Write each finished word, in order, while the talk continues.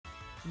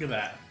Look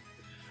at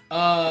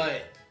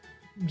that.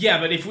 Yeah,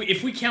 but if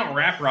we count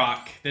Rap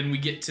Rock, then we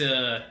get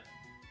to.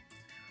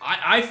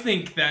 I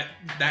think that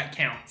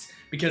counts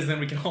because then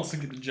we can also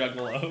get the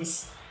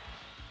Juggalos.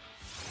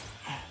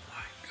 Oh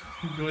my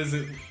god! What is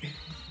it?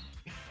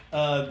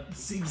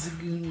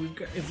 Zigzagoon.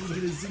 If we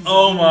get a Zigzagoon,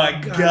 oh my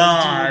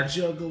god!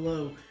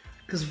 Juggalo.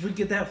 Because if we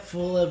get that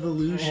full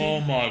evolution,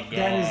 oh my god,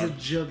 that is a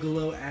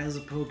Juggalo as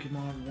a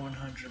Pokemon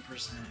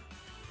 100%.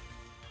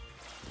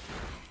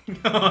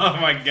 Oh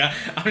my god,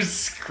 I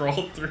just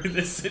scrolled through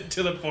this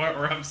to the point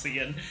where I'm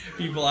seeing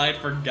people I had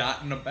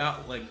forgotten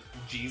about, like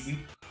Jeezy.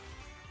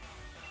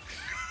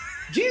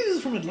 Jesus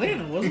is from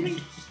Atlanta, wasn't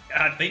he?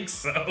 I think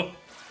so.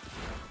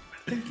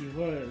 I think he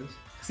was.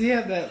 Cause he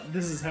had that,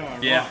 this is how I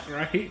rock,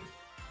 right?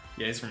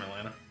 Yeah, he's from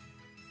Atlanta.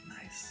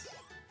 Nice.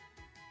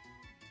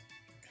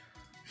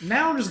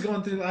 Now I'm just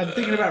going through, I'm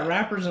thinking about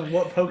rappers and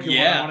what Pokemon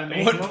I want to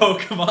name. What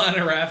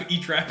Pokemon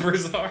each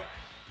rappers are.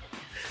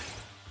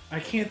 I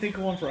can't think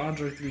of one for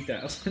Andre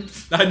 3000.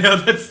 I know,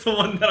 that's the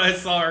one that I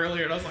saw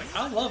earlier, and I was like,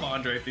 I love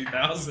Andre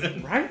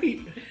 3000. Right?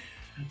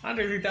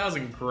 Andre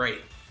 3000,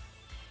 great.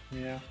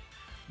 Yeah.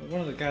 But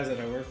one of the guys that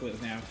I work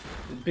with now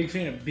is a big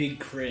fan of Big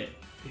Crit,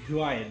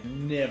 who I had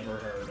never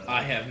heard of.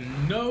 I have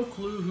no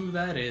clue who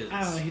that is.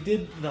 I don't know, he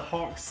did the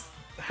Hawks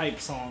hype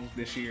song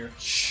this year.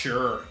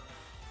 Sure.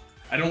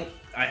 I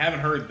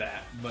haven't heard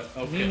that, but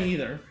okay. Me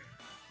neither.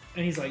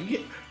 And he's like,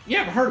 you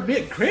haven't heard of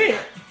Big Crit?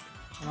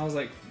 And I was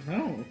like,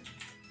 no.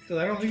 Because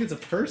I don't think it's a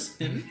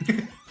person.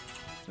 I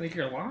think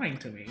you're lying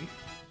to me.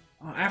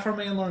 Afro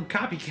Man learned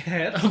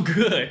Copycat. Oh,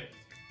 good.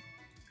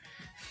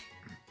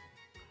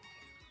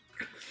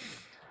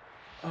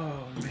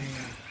 Oh, man.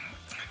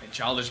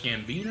 Childish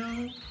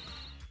Gambino?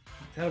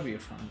 That would be a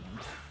fun one.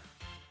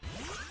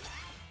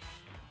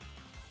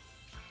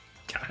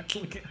 God,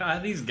 look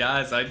at these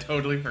guys. I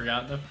totally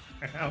forgot them.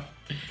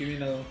 Give me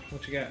another one.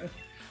 What you got?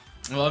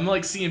 Well, I'm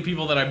like seeing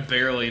people that I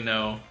barely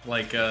know,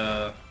 like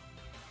Lil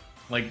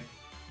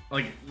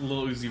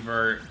Uzi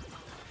Vert.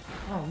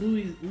 Oh,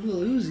 Lil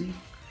Uzi.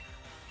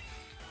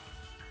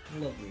 I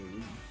love Lil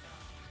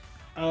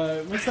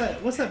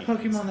Uzi. What's that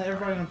Pokemon that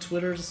everybody on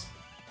Twitter's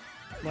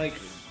like?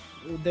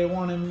 They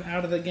want him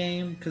out of the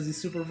game because he's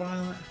super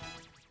violent.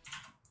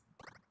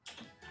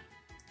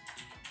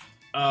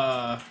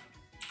 I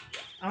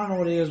don't know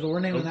what he is, but we're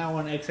naming that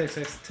one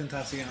XXX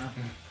Tentacion.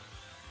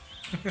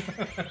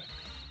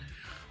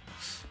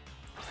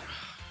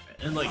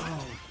 And like,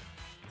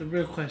 the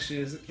real question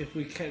is if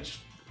we catch,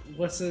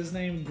 what's his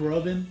name?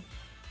 Grubbin?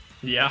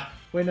 Yeah.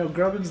 Wait, no,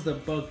 Grubbin's the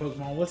bug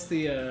Pokemon. What's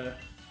the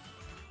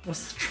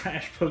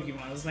trash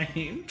Pokemon's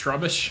name?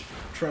 Trubbish.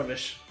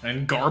 Trubbish.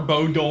 And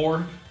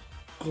Garbodor.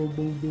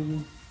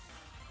 Garbodor.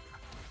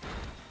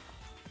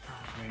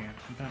 Oh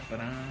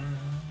man.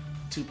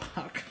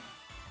 Tupac.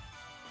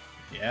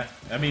 Yeah,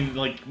 I mean,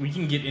 like, we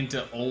can get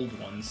into old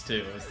ones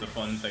too, is the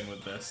fun thing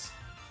with this.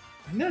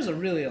 And there's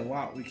really a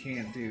lot we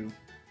can't do.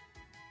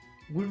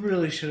 We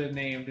really should have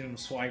named him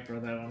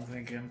Swiper, though, I'm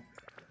thinking.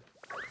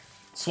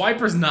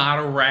 Swiper's not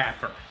a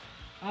rapper.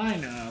 I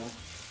know.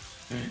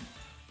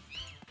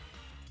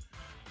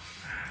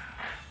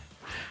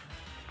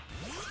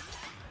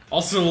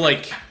 Also,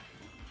 like,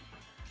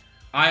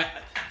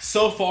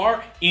 so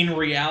far, in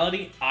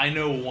reality, I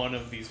know one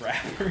of these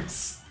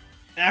rappers.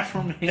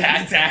 Afro Man.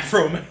 That's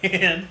Afro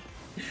Man,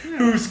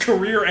 whose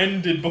career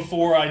ended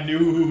before I knew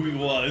who he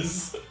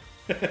was.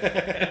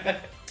 I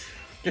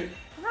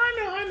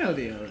know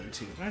the other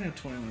two. I know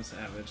 21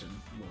 Savage and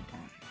Lil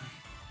Pump.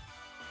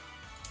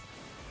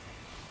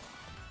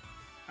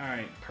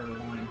 Alright,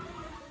 Purloin.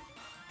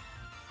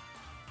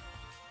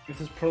 If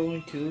this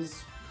Purloin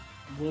kills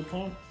Lil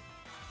Pump,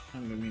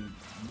 I'm gonna be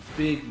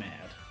big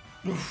mad.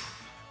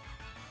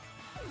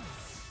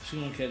 She's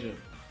gonna catch up.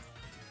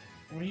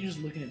 Or are you just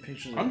looking at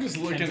pictures? I'm just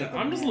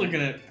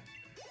looking at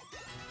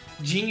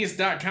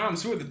Genius.com.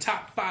 So who are the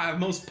top 5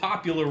 most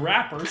popular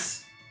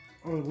rappers?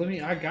 Oh,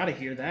 I gotta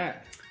hear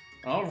that.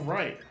 All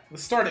right,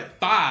 let's start at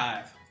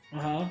 5.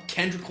 Uh-huh.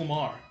 Kendrick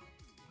Lamar.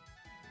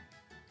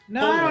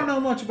 No, 4. I don't know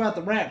much about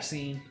the rap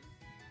scene,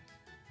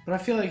 but I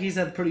feel like he's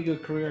had a pretty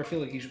good career. I feel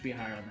like he should be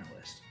higher on that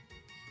list.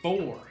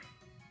 4.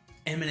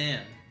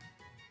 Eminem.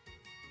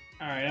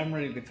 All right, I'm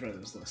ready to throw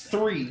this list.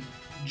 3.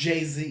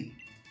 Jay-Z.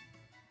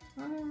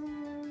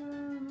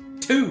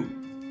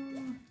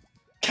 2.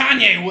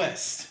 Kanye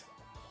West.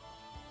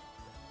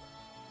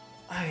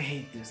 I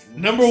hate this list.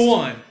 Number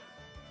 1.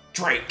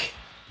 Drake.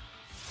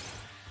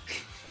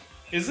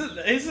 Isn't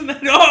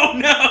that? Oh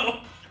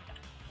no!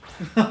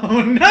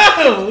 Oh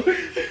no!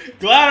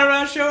 Glad I'm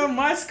not showing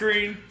my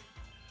screen.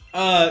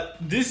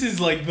 This is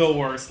like the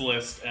worst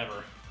list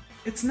ever.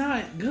 It's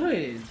not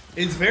good.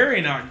 It's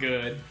very not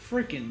good.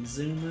 Freaking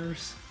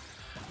Zoomers.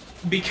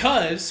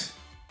 Because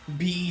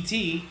BET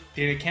did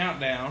a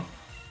countdown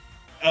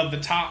of the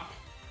top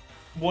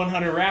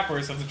 100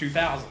 rappers of the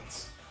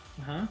 2000s.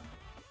 Uh-huh.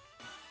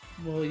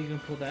 Well, you can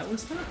pull that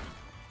list up?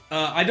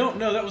 I don't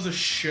know. That was a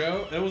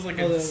show. That was like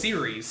a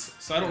series.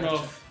 So I don't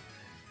know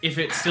if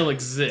it still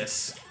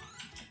exists.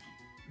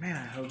 Man,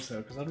 I hope so,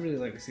 because I'd really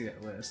like to see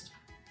that list.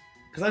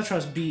 Because I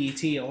trust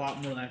BET a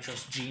lot more than I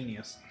trust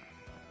Genius.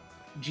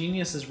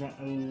 Genius is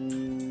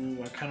run.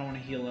 Oh, I kind of want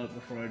to heal up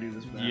before I do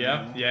this battle.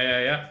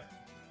 Yeah.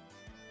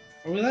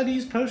 Are we allowed to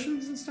use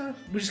potions and stuff?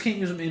 We just can't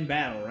use them in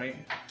battle, right?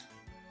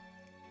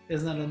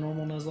 Isn't that a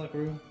normal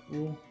Nuzlocke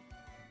rule?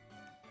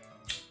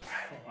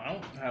 I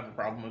don't have a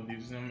problem with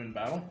using them in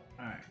battle.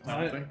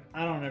 Alright.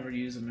 I don't ever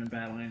use them in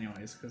battle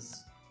anyways,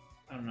 because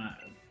I'm not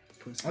a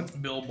pussy. That's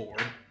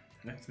Billboard.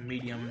 That's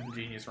medium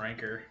genius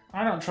ranker.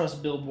 I don't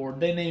trust Billboard.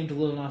 They named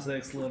Lil Nas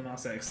X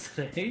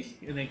today,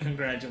 and they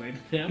congratulated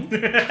him.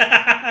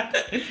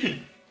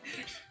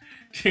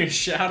 Dude,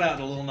 shout out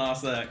to Lil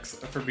Nas X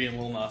for being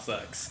Lil Nas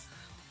X.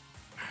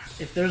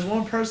 If there's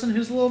one person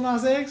who's Lil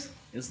Nas X,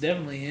 it's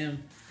definitely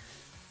him.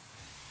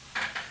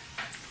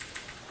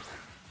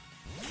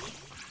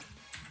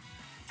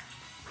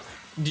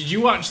 Did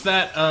you watch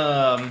that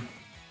top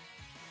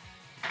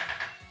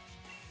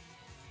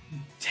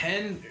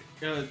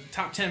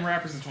 10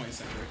 rappers of the 20th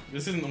century?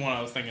 This isn't the one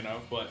I was thinking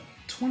of, but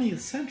 20th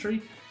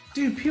century?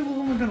 Dude, people have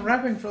only been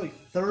rapping for like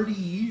 30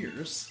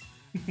 years.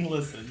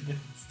 Listen,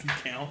 it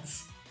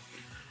counts.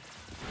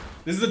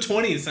 This is the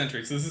 20th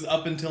century, so this is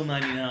up until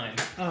 99.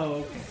 Oh,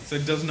 okay. So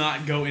it does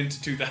not go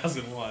into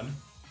 2001.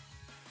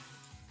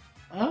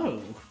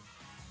 Oh.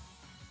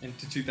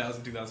 Into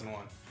 2000,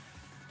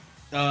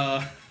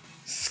 2001.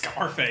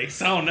 Scarface,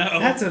 oh no.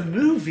 That's a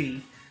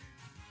movie.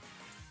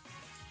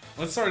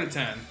 Let's start at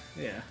 10.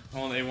 Yeah.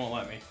 Well, they won't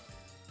let me.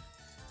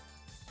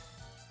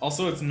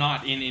 Also, it's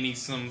not in any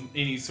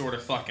sort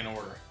of fucking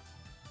order.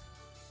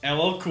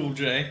 LL Cool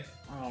J.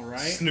 All right.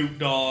 Snoop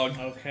Dogg.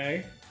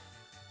 Okay.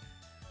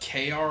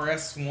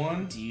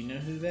 KRS-One. Do you know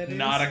who that is?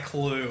 Not a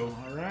clue.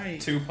 All right.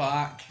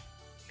 Tupac.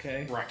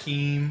 Okay.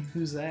 Rakim.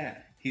 Who's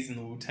that? He's in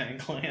the Wu-Tang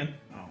Clan.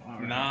 Oh, all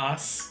right.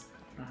 Nas.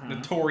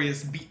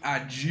 Notorious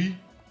B.I.G.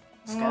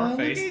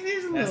 Scarface.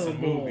 Oh, that's a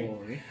movie.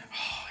 Boy.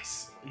 Oh,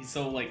 he's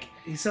so like...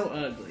 He's so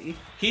ugly.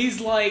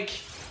 He's like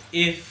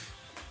if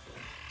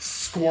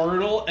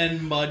Squirtle and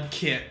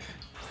Mudkip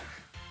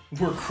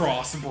were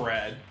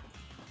crossbred.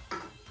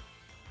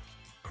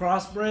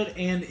 Crossbred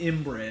and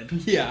inbred.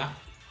 Yeah.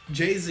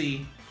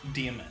 Jay-Z,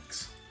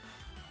 DMX.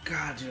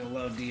 God, dude, I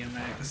love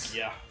DMX.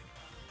 Yeah.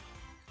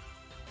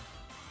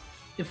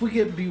 If we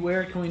get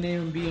Beware, can we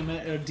name him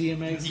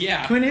DMX?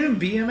 Yeah. Can we name him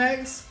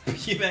BMX?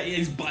 Yeah,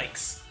 he's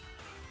bikes.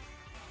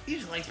 He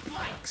just likes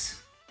bikes.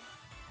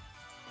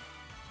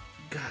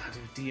 God,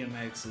 dude,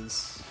 DMX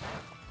is...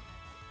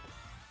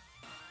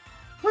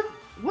 What?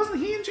 Wasn't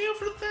he in jail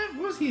for that?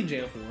 What was he in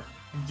jail for?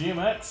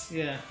 DMX?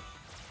 Yeah.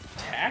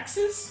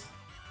 Taxes?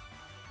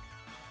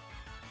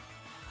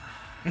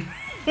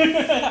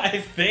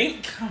 I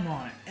think. Come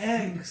on,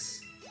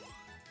 X.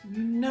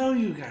 You know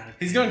you got it.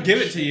 He's gonna give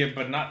it to you,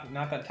 but not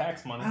that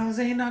tax money. I was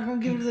saying not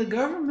gonna give it to the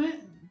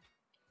government.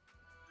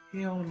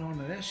 He holding on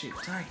to that shit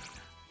tight.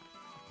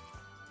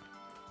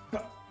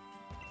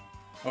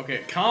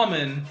 Okay,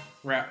 Common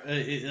rap.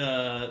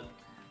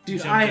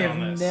 Dude, I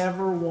have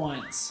never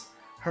once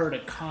heard a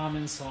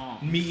Common song.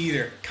 Me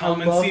either.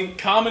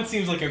 Common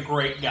seems like a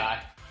great guy.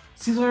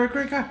 Seems like a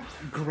great guy.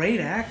 Great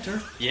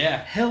actor. Yeah.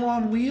 Hell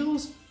on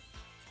Wheels.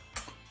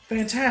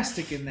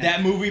 Fantastic in that.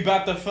 That movie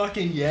about the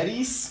fucking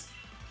Yetis?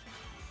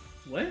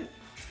 What?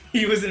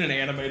 He was in an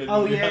animated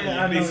movie about the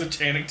Yetis with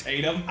Channing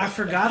Tatum. I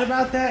forgot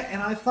about that,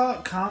 and I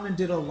thought Common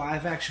did a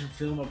live-action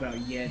film about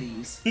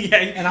Yetis. Yeah,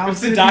 and it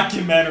was a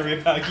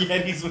documentary about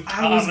Yetis with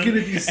Common. I was gonna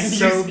be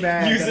so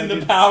mad. Using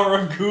the power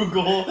of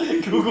Google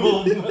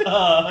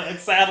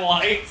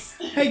satellites.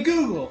 Hey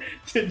Google,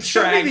 to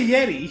show track me the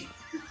Yeti.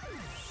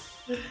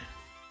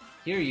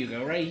 Here you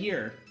go, right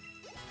here.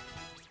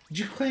 Did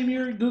you claim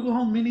your Google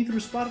Home Mini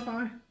through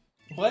Spotify?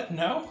 What?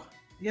 No.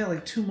 Yeah,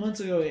 like 2 months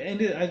ago. It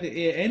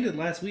ended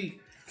last week.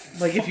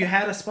 Like, if you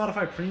had a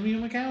Spotify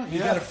Premium account, you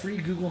got a free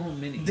Google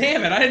Home Mini.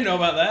 Damn it, I didn't know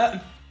about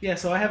that. Yeah,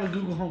 so I have a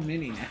Google Home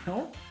Mini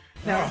now.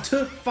 Now, it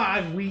took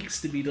 5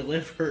 weeks to be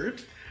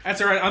delivered. That's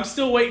alright, I'm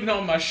still waiting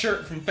on my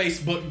shirt from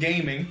Facebook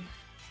Gaming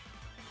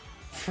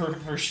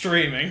for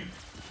streaming.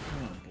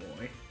 Oh,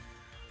 boy.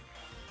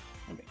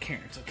 Okay,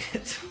 Karen took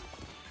it.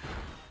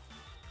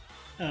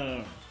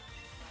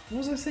 What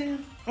was I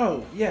saying?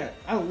 Oh, yeah,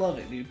 I love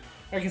it, dude.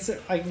 I can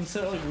set like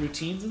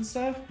routines and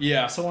stuff.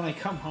 Yeah. So when I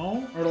come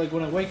home or like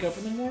when I wake up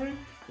in the morning,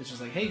 it's just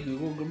like, hey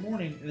Google, good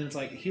morning, and then it's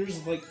like,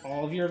 here's like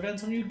all of your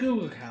events on your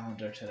Google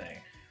Calendar today,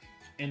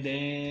 and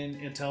then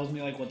it tells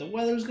me like what the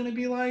weather's gonna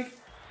be like,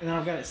 and then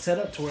I've got it set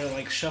up to where it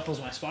like shuffles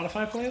my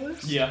Spotify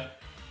playlist. Yeah.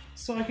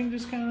 So I can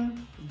just kind of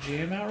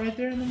jam out right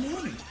there in the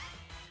morning.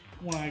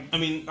 When I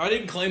mean, I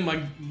didn't claim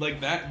my like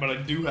that, but I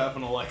do have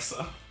an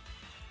Alexa.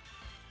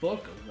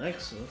 Fuck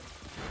Alexa.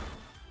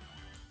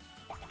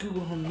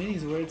 Google Home Mini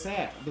is where it's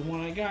at. The one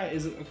I got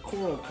is a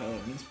coral color,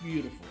 and it's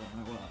beautiful,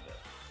 and I love it.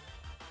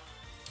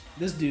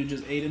 This dude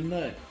just ate a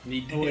nut. He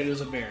did. Oh wait, it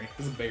was a berry. It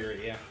was a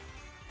berry, yeah.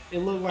 It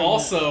looked like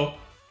also,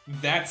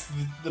 that's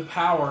the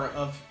power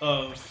of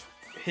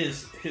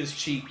his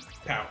cheek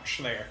pouch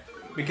there.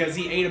 Because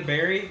he ate a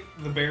berry,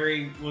 the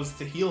berry was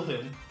to heal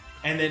him,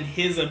 and then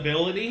his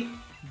ability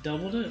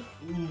doubled it.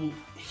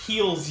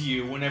 heals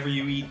you whenever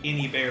you eat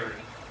any berry.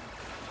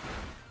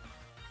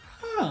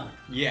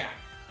 Yeah.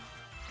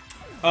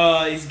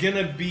 He's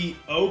gonna be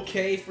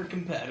okay for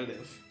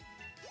competitive.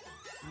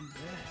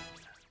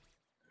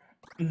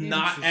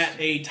 Not at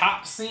a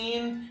top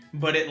scene,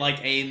 but at like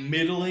a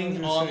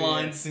middling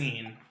online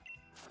scene.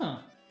 Huh.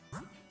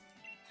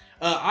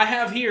 I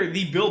have here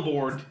the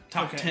Billboard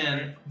Top 10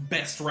 right.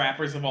 Best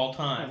Rappers of All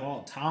Time. Of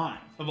all time.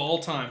 Of all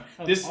time.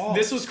 Of This all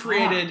was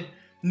created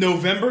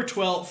November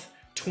 12th,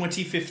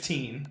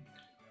 2015.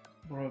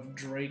 Bro, if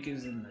Drake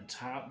is in the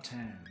top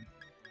 10.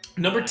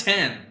 Number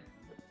 10,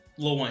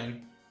 Lil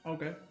Wayne.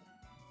 Okay.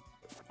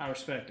 I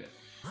respect it.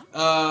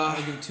 I'll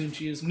give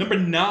Tunchi his number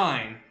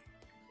 9.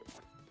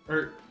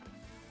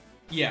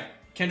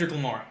 Kendrick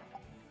Lamar.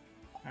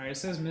 Alright, it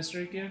says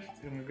Mystery Gift,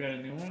 and we've got a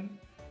new one.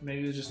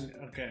 Maybe it was just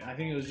okay. I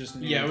think it was just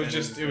new. Yeah, it was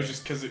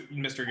just because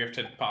Mr. Gift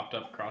had popped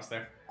up across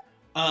there.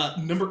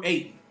 Number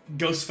 8,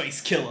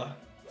 Ghostface Killer.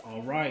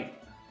 All right.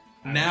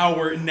 Now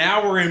we're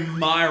in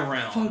my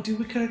realm. Oh, dude,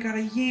 we could have got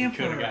a Yamper. We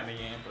could have gotten a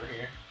Yamper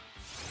here.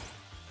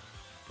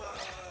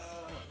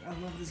 I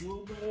love this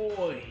little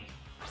boy.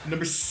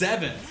 Number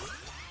 7,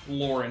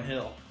 Lauryn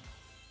Hill.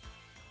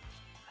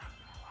 I'm not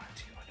gonna lie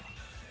to you, I don't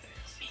know who that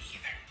is. Me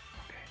either.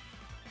 Okay.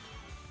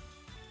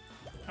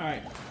 All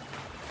right.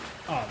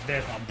 Oh,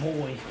 there's my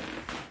boy.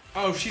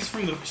 Oh, she's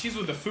with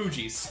the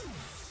Fugees.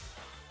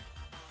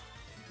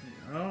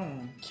 Oh.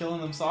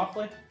 Killing them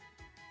softly?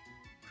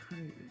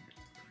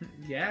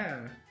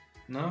 Yeah.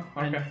 No?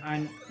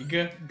 Okay. You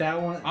good?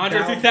 That one.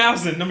 Andre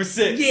 3000, number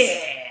 6. Yeah.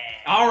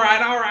 All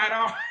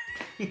right.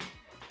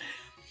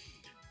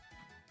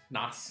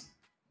 Nas,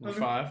 number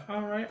 5.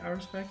 All right, I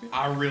respect it.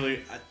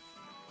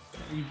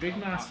 You big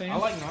Nas fan? I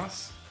like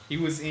Nas. He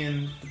was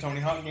in the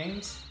Tony Hawk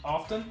games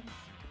often.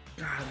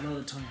 God, I love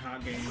the Tony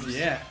Hawk games.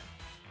 Yeah.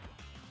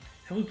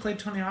 Have we played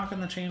Tony Hawk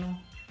on the channel?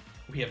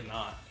 We have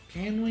not.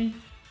 Can we?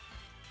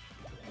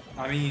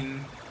 I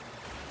mean,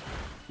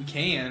 we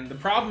can. The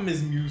problem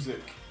is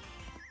music.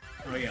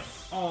 Oh yeah,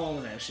 all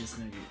of that shit's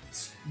gonna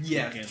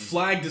get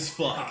flagged as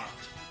fuck.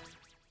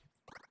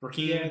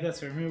 Rakim. Yeah, that's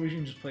fair. Maybe we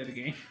can just play the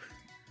game.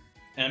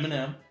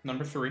 Eminem,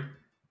 number 3.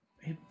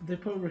 They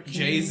put Rakim.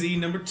 Jay-Z,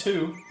 number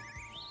 2.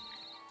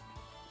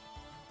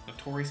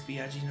 Notorious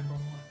B.I.G., number 1.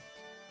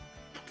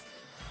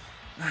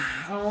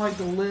 I don't like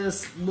the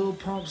list. Lil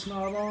Pump's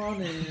not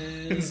on it.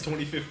 It's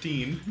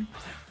 2015.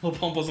 Lil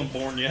Pump wasn't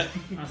born yet.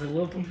 I was like,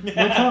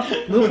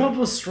 Lil Pump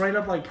was straight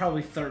up like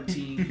probably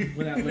 13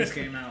 when that list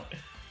came out.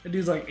 That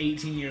dude's like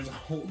 18 years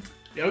old.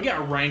 Yeah, we got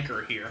a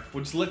ranker here,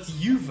 which lets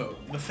you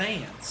vote, the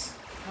fans.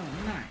 Oh,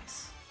 nice.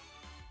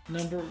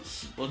 Number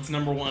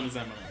 1 is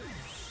Eminem.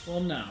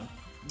 Well, no.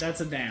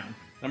 That's a down.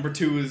 Number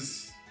 2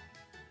 is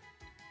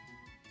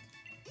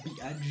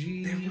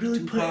B.I.G. They really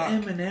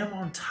Tupac, put Eminem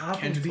on top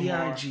Kendrick of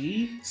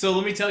B.I.G.? Lamar. So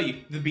let me tell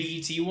you, the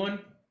BET one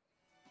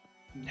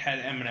had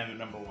Eminem at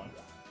number 1.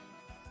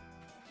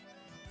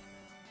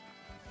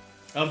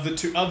 Of the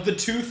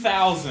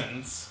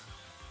 2000s,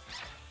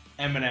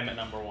 Eminem at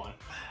number 1.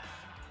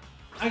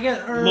 I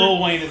get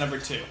Lil Wayne at number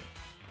 2.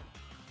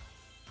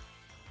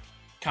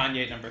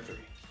 Kanye at number 3.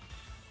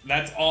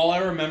 That's all I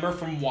remember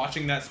from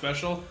watching that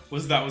special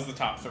was that was the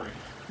top 3.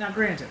 Now,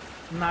 granted,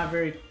 I'm not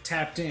very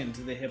tapped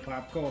into the hip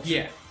hop culture.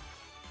 Yeah.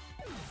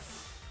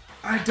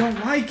 I don't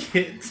like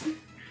it.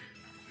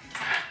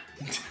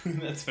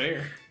 That's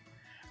fair.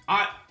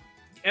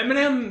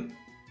 Eminem.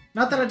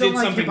 Not that I don't did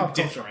like something hip hop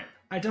culture. different.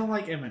 I don't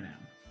like Eminem.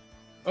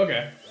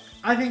 Okay.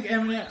 I think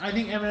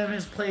Eminem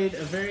has played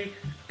a very.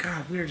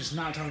 God, we are just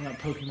not talking about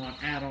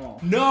Pokemon at all.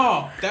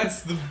 No,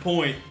 that's the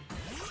point.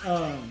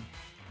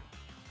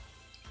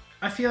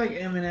 I feel like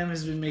Eminem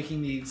has been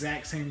making the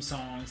exact same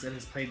songs and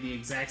has played the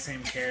exact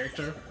same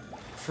character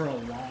for a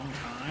long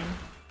time.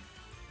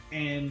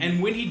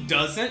 And when he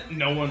doesn't,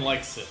 no one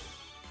likes it,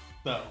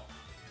 though.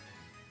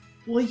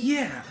 Well,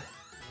 yeah,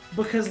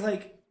 because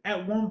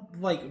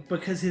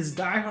because his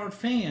diehard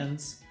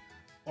fans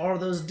are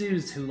those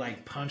dudes who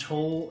like punch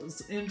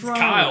holes in drywall.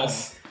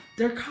 Kyles.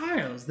 They're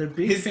Kyles. They're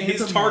big fans.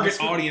 His of target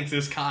Monster. audience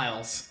is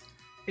Kyles.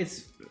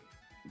 It's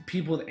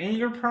people with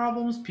anger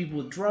problems, people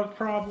with drug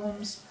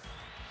problems,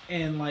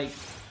 and like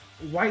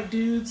white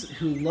dudes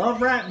who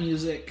love rap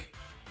music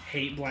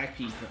hate black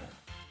people.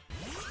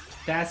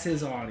 That's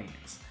his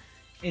audience.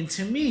 And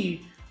to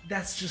me,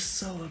 that's just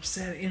so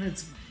upsetting. And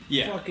it's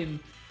fucking...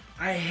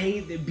 I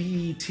hate that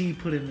BET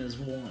put him as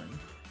 1.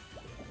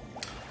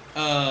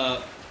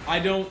 I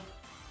don't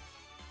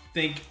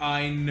think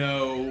I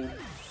know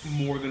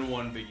more than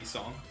one Biggie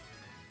song.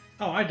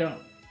 Oh, I don't.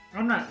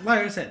 I'm not, like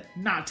I said,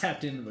 not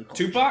tapped into the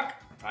culture. Tupac?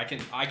 I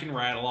can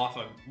rattle off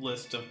a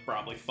list of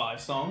probably 5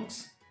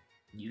 songs.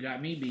 You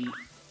got me beat.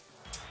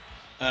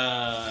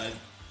 I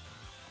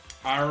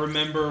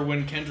remember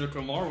when Kendrick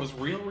Lamar was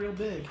real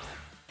big.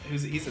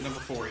 He's at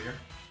number 4 here.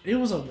 It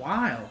was a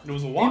while. It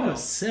was a while. It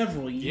was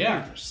several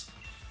years.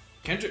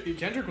 Yeah.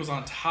 Kendrick was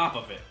on top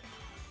of it.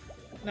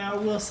 Now, I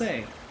will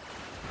say,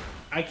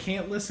 I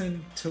can't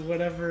listen to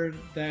whatever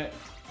that...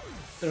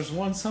 There's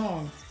one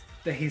song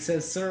that he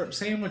says syrup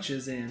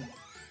sandwiches in,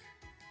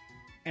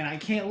 and I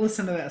can't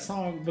listen to that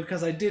song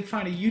because I did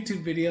find a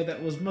YouTube video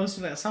that was most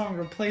of that song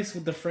replaced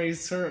with the phrase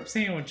syrup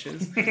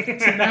sandwiches.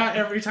 So now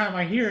every time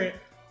I hear it,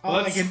 all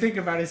I can think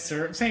about is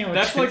syrup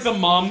sandwiches. That's like the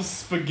mom's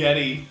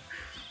spaghetti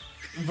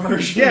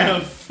version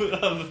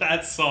of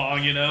that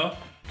song, you know?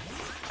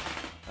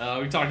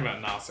 We talked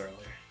about Nas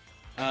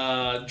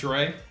earlier.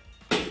 Dre.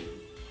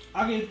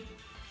 I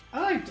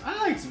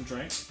like some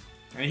Dre.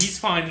 And he's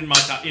fine in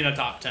a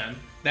top 10.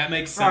 That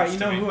makes sense. Alright, you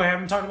know who I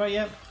haven't talked about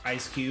yet?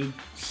 Ice Cube.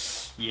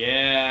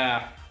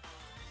 Yeah.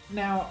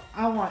 Now,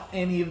 I want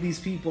any of these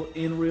people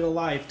in real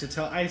life to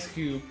tell Ice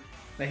Cube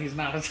that he's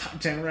not a top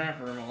 10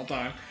 rapper of all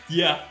time.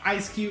 Yeah.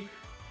 Ice Cube,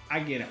 I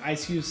get it.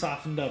 Ice Cube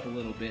softened up a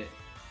little bit.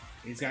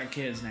 He's got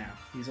kids now.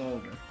 He's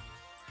older.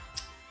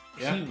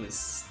 Yeah. He was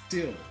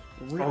still.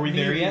 Are we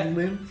there yet?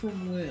 Limb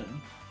from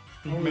limb.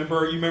 You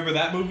remember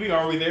that movie?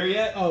 Are we there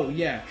yet? Oh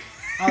yeah.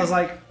 I was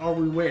like, are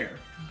we where?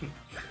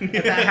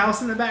 At that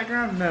house in the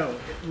background? No,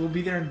 we'll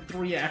be there in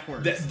 3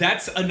 hours.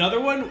 That's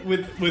another one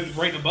with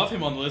right above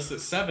him on the list at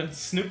 7.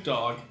 Snoop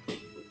Dogg.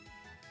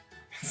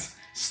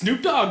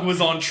 Snoop Dogg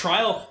was on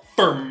trial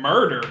for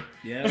murder.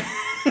 Yeah.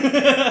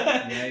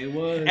 Yeah, he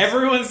was.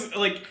 Everyone's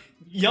like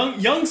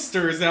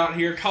youngsters out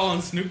here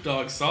calling Snoop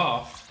Dogg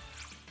soft,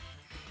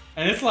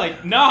 and it's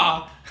like,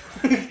 nah,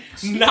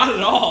 not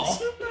at all.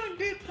 Snoop Dogg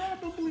did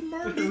probably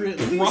murder it.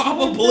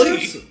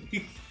 Probably.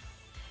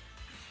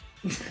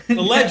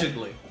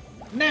 Allegedly.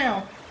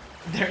 Now,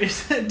 there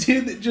is that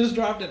dude that just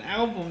dropped an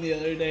album the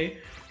other day,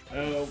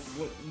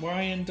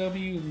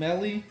 YNW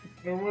Melly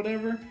or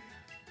whatever,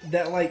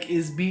 that like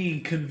is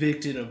being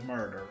convicted of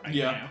murder right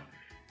now.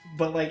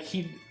 But like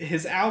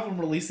his album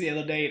released the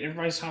other day, and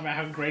everybody's talking about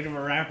how great of a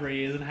rapper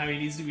he is and how he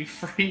needs to be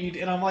freed.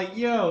 And I'm like,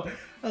 yo,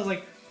 I was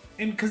like,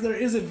 and because there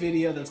is a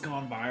video that's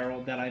gone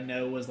viral that I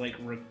know was like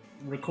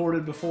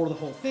recorded before the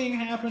whole thing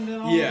happened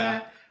and all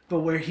that,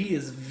 but where he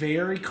is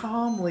very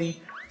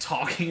calmly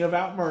talking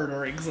about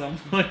murdering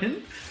someone.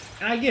 And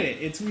I get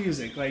it, it's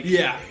music. Like,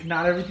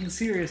 not everything's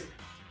serious.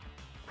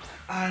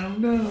 I don't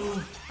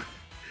know.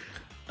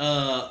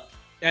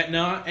 At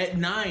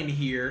 9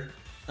 here,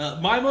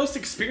 my most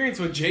experience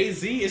with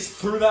Jay-Z is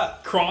through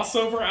that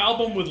crossover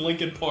album with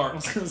Linkin Park. I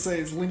was gonna say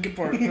it's Linkin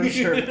Park for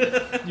sure.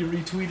 You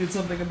retweeted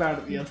something about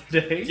it the other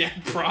day. Yeah,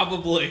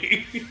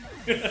 probably.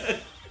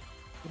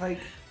 Like,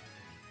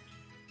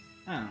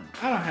 I don't know.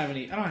 I don't have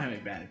any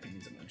bad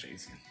opinions about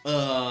Jay-Z.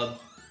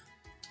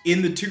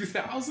 In the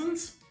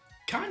 2000s,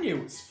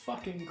 Kanye was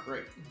fucking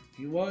great.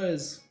 He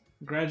was.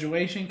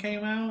 Graduation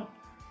came out,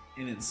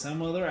 and in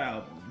some other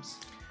albums.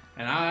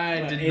 And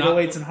I did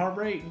 808s and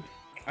Heartbreak.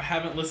 I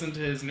haven't listened to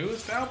his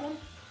newest album.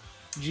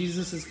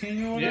 Jesus is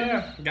King or whatever?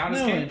 Yeah, God is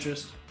no King.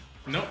 Interest.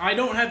 No, I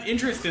don't have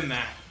interest in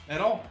that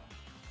at all.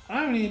 I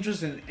don't have any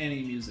interest in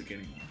any music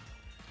anymore.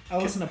 I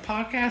listen to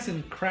podcasts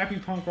and crappy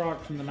punk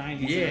rock from the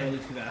 90s and early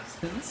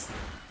 2000s.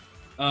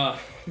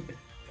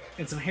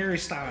 And some Harry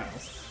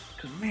Styles.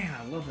 Because, man,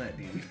 I love that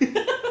dude.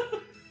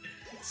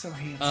 So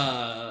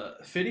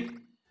handsome. 50?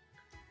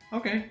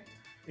 Okay.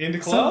 In the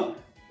club?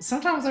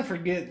 Sometimes I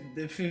forget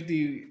that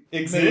 50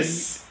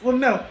 exists. Well,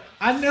 no,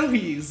 I know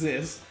he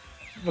exists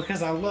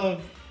because I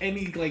love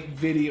any like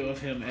video of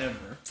him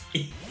ever.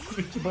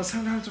 But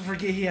sometimes I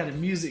forget he had a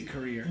music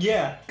career.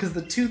 Yeah. Because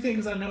the 2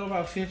 things I know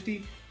about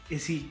 50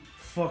 is he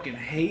fucking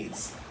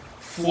hates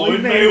Floyd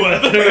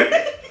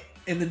Mayweather.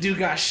 And the dude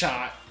got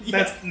shot.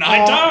 That's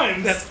 9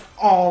 times. That's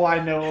all I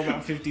know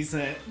about 50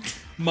 Cent.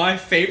 My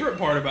favorite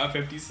part about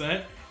 50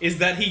 Cent is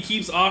that he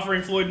keeps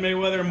offering Floyd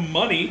Mayweather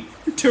money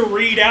to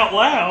read out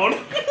loud.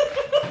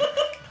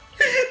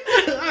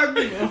 I'll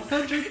give you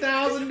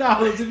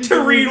 $100,000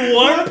 to read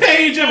one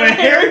page of a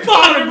Harry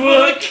Potter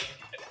book.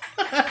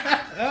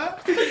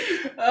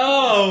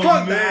 Oh,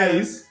 fuck man.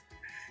 Nice.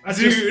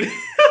 Dude.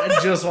 I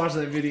just watched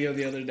that video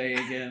the other day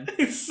again.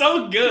 It's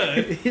so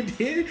good. It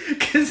did?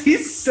 Because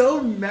he's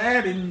so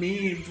mad and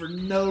mean for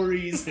no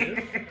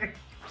reason.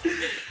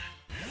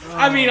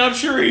 I mean, I'm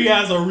sure he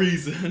has a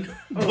reason.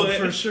 But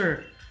for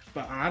sure.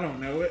 But I don't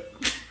know it.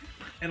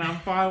 And I'm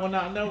fine with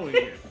not knowing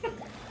it.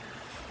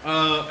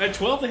 At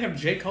 12, they have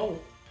J.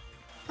 Cole.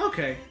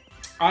 Okay.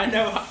 I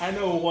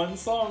know one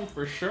song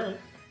for sure.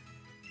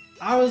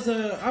 I was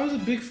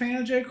a big fan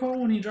of J. Cole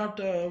when he dropped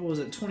what was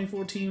it,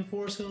 2014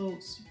 Forest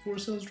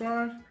Hills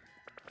Drive.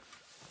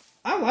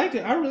 I liked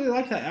it. I really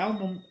liked that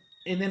album.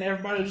 And then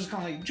everybody was just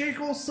kind of like, J.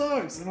 Cole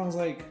sucks. And I was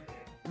like,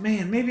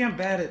 man, maybe I'm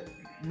bad at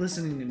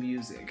listening to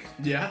music.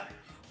 Yeah.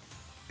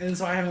 And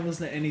so I haven't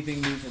listened to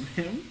anything new from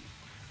him.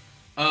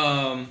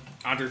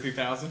 Andre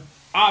 3000.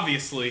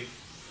 Obviously.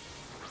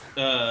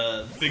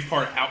 Big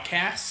part of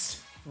Outkast.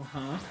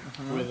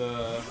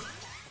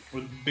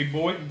 With Big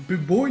Boy.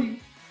 Big Boy.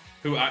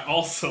 Who I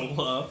also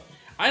love.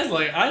 I just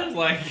like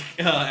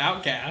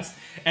Outkast.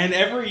 And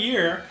every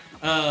year,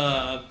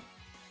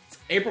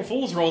 April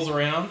Fool's rolls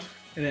around.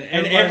 And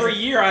every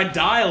year I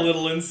die a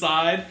little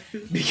inside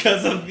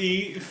because of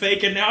the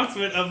fake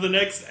announcement of the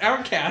next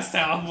Outkast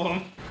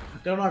album.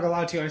 Don't not gonna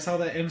lie to you, I saw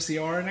that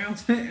MCR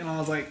announcement and I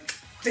was like,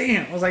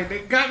 damn, I was like, they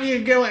got me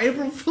again with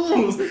April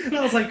Fool's. And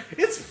I was like,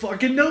 it's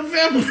fucking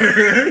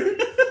November.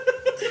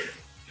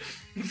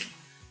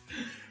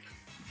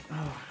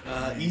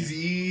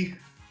 Easy.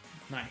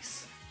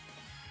 Nice.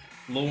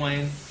 Lil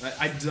Wayne.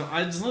 I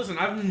just listen.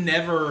 I've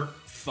never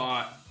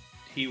thought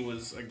he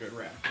was a good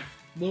rapper.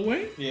 Lil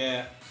Wayne?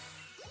 Yeah.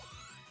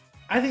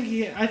 I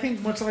think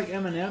much like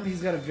Eminem,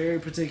 he's got a very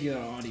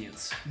particular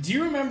audience. Do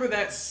you remember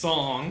that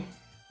song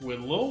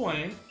with Lil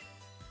Wayne,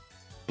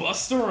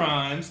 Busta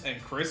Rhymes,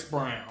 and Chris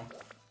Brown?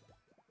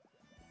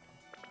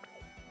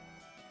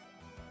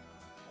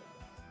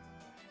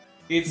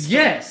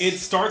 Yes. It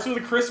starts with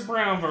a Chris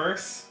Brown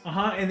verse.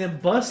 And then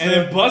Busta. And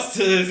then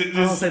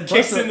Busta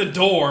kicks in the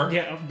door.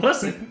 Yeah,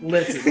 Busta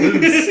lets it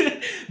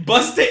loose.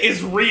 Busta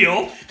is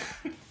real.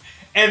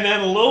 And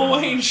then Lil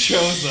Wayne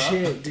shows up.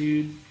 Shit,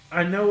 dude.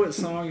 I know what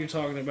song you're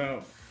talking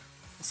about.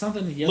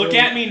 Something yellow. Look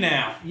at me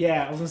now.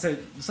 Yeah, I was gonna say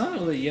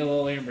something with a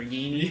yellow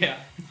Lamborghini. Yeah.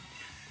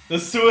 The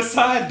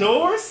Suicide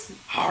Doors?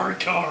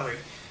 Hardcore.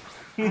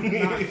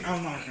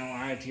 I'm not gonna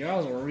lie to you. I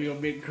was a real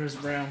big Chris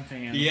Brown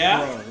fan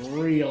Yeah? for a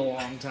real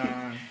long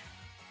time.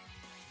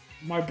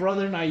 My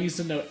brother and I used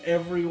to know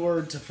every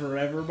word to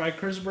Forever by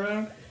Chris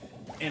Brown.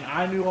 And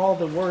I knew all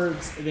the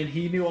words, and then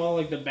he knew all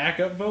like the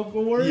backup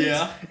vocal words.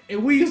 Yeah.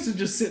 And we used to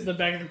just sit in the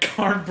back of the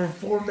car and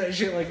perform that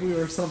shit like we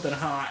were something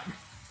hot.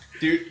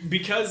 Dude,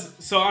 because,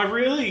 so I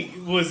really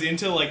was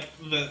into like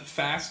the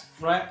fast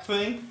rap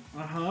thing.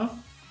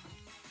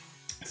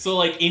 So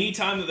like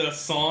anytime that the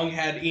song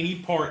had any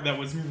part that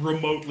was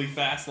remotely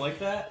fast like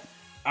that,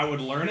 I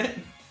would learn it.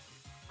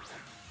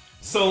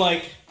 So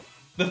like,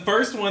 the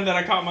first one that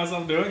I caught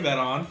myself doing that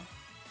on,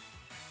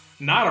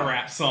 not a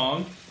rap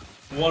song,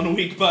 1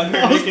 Week by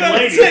Bare Naked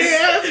Ladies.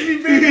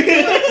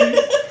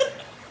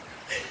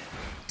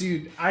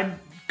 Dude, I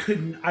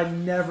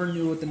never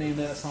knew what the name of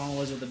that song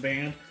was with the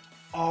band.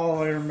 All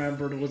I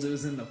remembered was it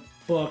was in the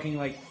fucking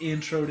like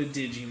intro to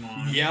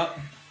Digimon. Yep.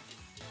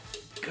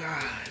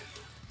 God.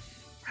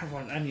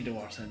 I need to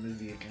watch that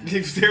movie again.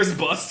 If there's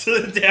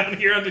Busta down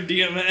here under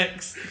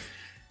DMX.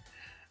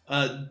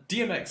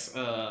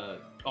 DMX,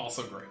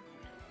 also great.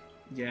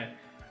 Yeah.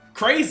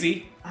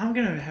 Crazy. I'm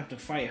gonna have to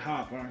fight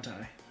Hop, aren't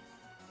I?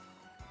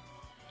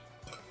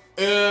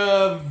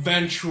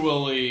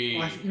 Eventually.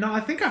 No, I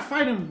think I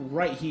fight him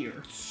right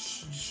here.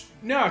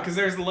 No, because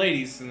there's the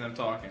ladies and them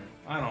talking.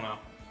 I don't know.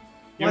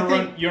 You Well,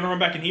 wanna run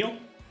back and heal?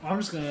 I'm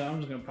just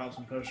gonna pop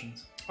some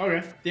potions.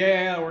 Okay.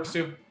 Yeah, that works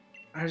too.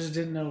 I just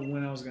didn't know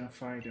when I was gonna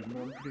fight him,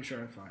 but I'm pretty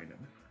sure I fight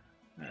him.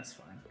 That's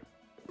fine.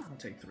 I'll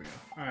take 3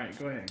 off. Alright,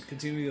 go ahead.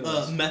 Continue the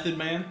list. Method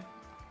Man.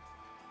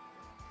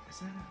 Is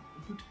that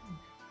a Wu-Tang?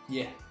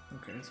 Yeah.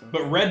 Okay, so.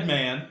 But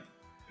Redman,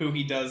 who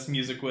he does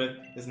music with,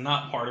 is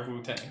not part of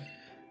Wu-Tang.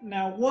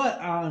 Now, what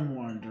I'm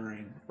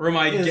wondering. Or do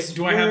I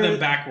have them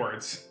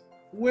backwards?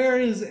 Where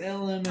is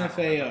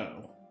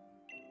LMFAO?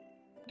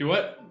 Do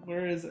what?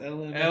 Where is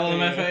LMFAO?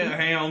 LMFAO.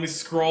 Hang on, let me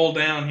scroll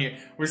down here.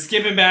 We're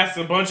skipping past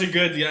a bunch of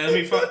good. Yeah,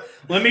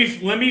 let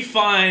me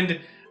find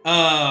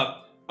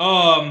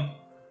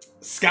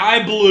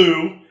Sky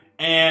Blue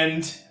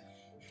and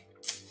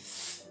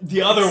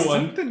the other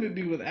one. Something to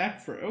do with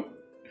Afro.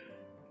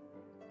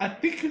 I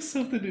think it's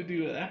something to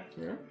do with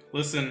Afro.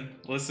 Listen.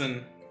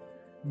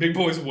 Big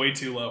Boy's way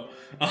too low.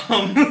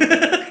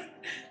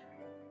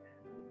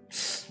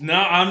 No,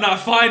 I'm not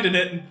finding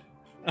it.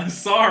 I'm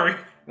sorry.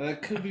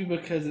 That could be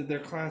because they're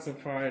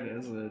classified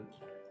as a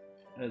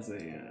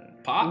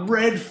Pop?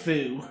 Red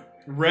Foo.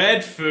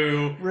 Red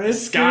Foo. Red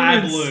Sky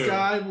Foo Blue.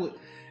 Sky Blue.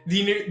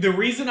 The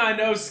reason I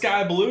know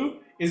Sky Blue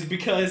is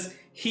because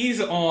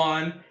he's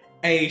on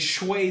a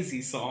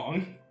Swayze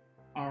song.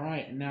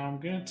 Alright, now I'm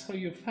gonna tell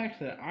you a fact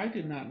that I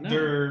did not know.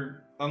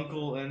 They're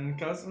uncle and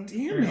cousin?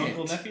 Damn it.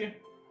 Uncle and nephew?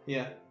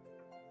 Yeah.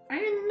 I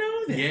didn't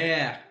know that.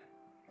 Yeah.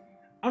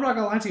 I'm not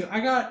gonna lie to you.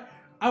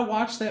 I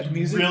watched that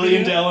music Really video.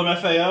 into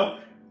LMFAO?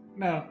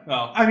 No.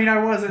 Oh. I mean,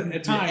 I wasn't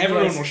at times. Yeah,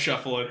 everyone was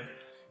shuffling.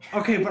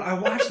 Okay, but I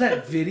watched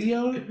that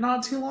video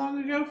not too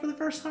long ago for the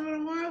first time in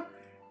a while,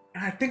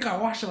 and I think I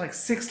watched it like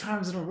 6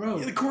 times in a row.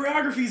 Yeah, the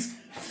choreography's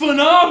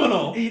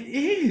phenomenal. It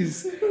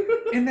is.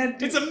 And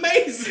that It's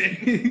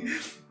amazing.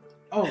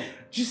 Oh,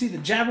 did you see the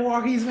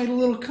Jabberwockies made a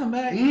little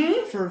comeback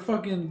for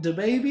fucking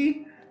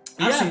DaBaby?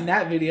 I've seen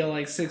that video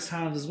like 6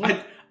 times as well.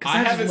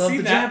 I haven't seen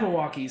the that.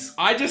 Jabberwockies.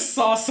 I just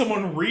saw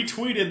someone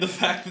retweeted the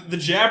fact that the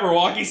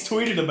Jabberwockies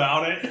tweeted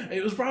about it.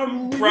 It was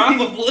probably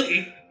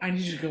Probably. I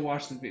need you to go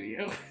watch the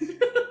video.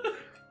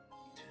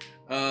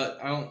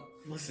 I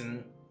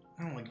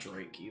don't like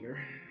Drake either.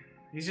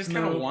 He's just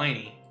kind of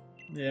whiny.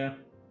 Yeah.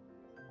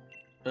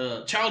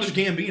 Childish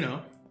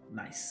Gambino,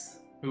 Nice.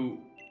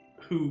 who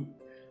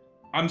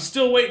I'm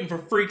still waiting for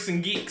Freaks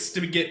and Geeks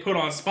to get put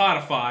on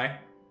Spotify.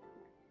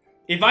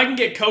 If I can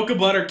get Cocoa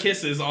Butter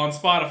Kisses on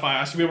Spotify,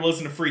 I should be able to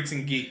listen to Freaks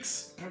and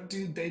Geeks. But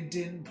dude, they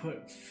didn't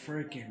put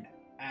freaking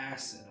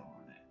acid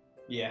on it.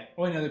 Yeah.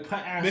 Oh wait, no, they put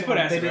acid. They put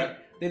on acid, it. right?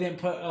 They didn't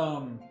put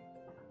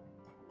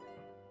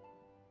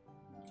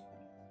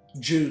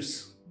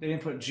Juice. They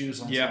didn't put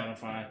Juice on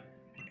Spotify,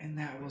 and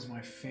that was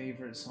my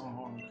favorite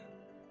song.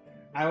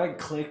 I like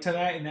clicked to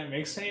that in that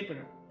mixtape,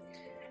 and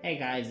hey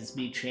guys, it's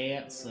me,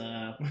 Chance.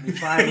 We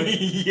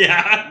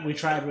tried. We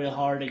tried real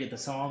hard to get the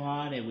song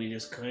on, and we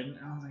just couldn't.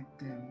 I was like,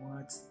 dude,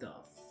 what the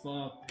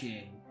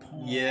fucking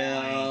point.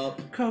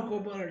 Yep. Cocoa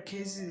Butter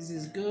Kisses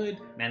is good.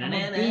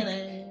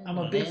 I'm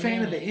a big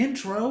fan of the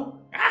intro.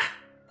 Ah!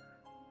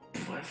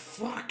 But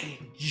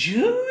fucking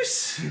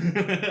Juice?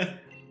 That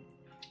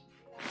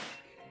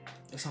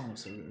song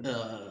was so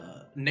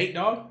good. Nate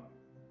Dogg?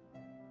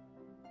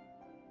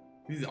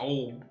 He's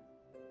old.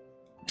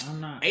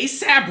 I'm not.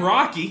 ASAP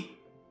Rocky?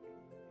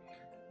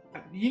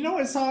 You know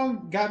what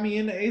song got me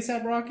into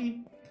ASAP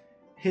Rocky?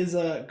 His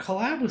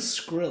collab with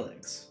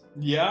Skrillex.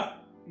 Yeah.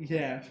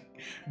 Yeah.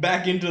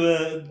 Back into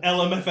the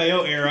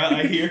LMFAO era,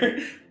 I hear.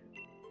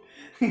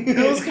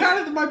 It was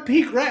kind of my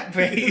peak rap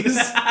phase.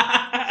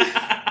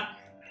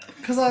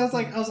 Cause I was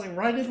like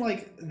right in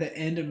like the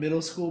end of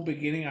middle school,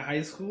 beginning of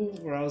high school,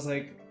 where I was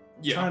like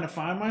trying to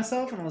find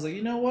myself, and I was like,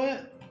 you know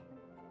what?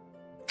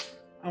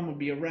 I'm gonna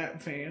be a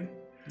rap fan.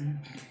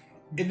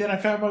 And then I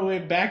found my way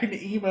back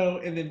into emo,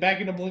 and then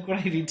back into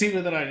Blink-182,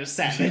 and then I just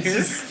sat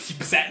there.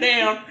 Sat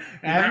down,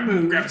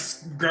 grab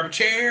a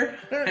chair,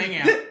 hang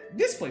out.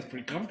 This place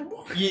pretty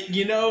comfortable.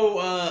 You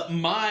know,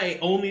 my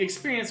only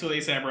experience with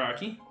A$AP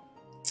Rocky,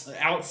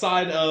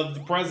 outside of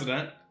the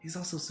president, he's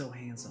also so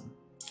handsome,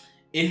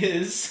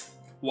 is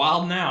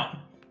Wild 'N Out.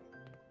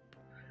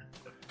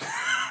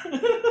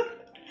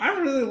 I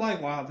really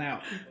like Wild 'N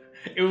Out.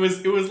 It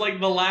was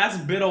like the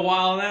last bit of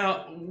Wild 'N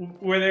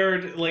Out where they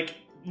were like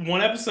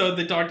one episode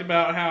they talked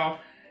about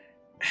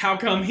how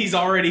come he's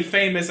already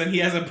famous and he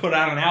hasn't put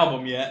out an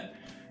album yet.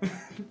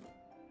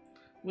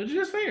 Which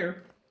is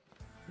fair.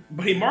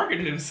 But he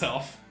marketed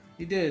himself.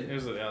 He did. I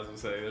was gonna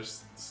say,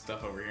 there's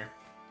stuff over here.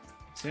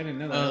 See, I didn't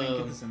know that. I didn't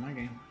get this in my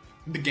game.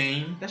 The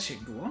game. That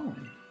shit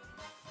glowing.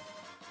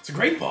 It's a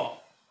great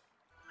ball.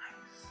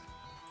 Nice.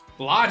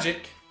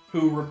 Logic,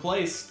 who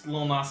replaced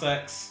Lil Nas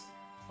X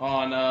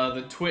on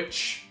the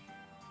Twitch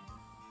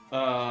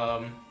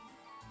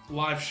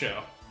live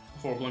show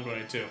before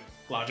Blink-182.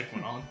 Logic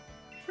went on.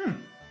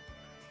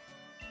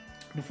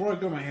 Before I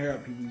grow my hair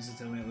up, people used to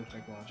tell me I looked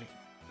like Logic.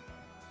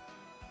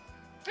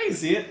 I can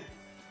see it.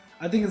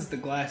 I think it's the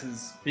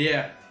glasses.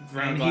 Yeah,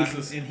 round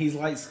glasses. And he's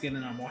light skinned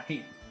and I'm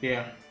white.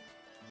 Yeah.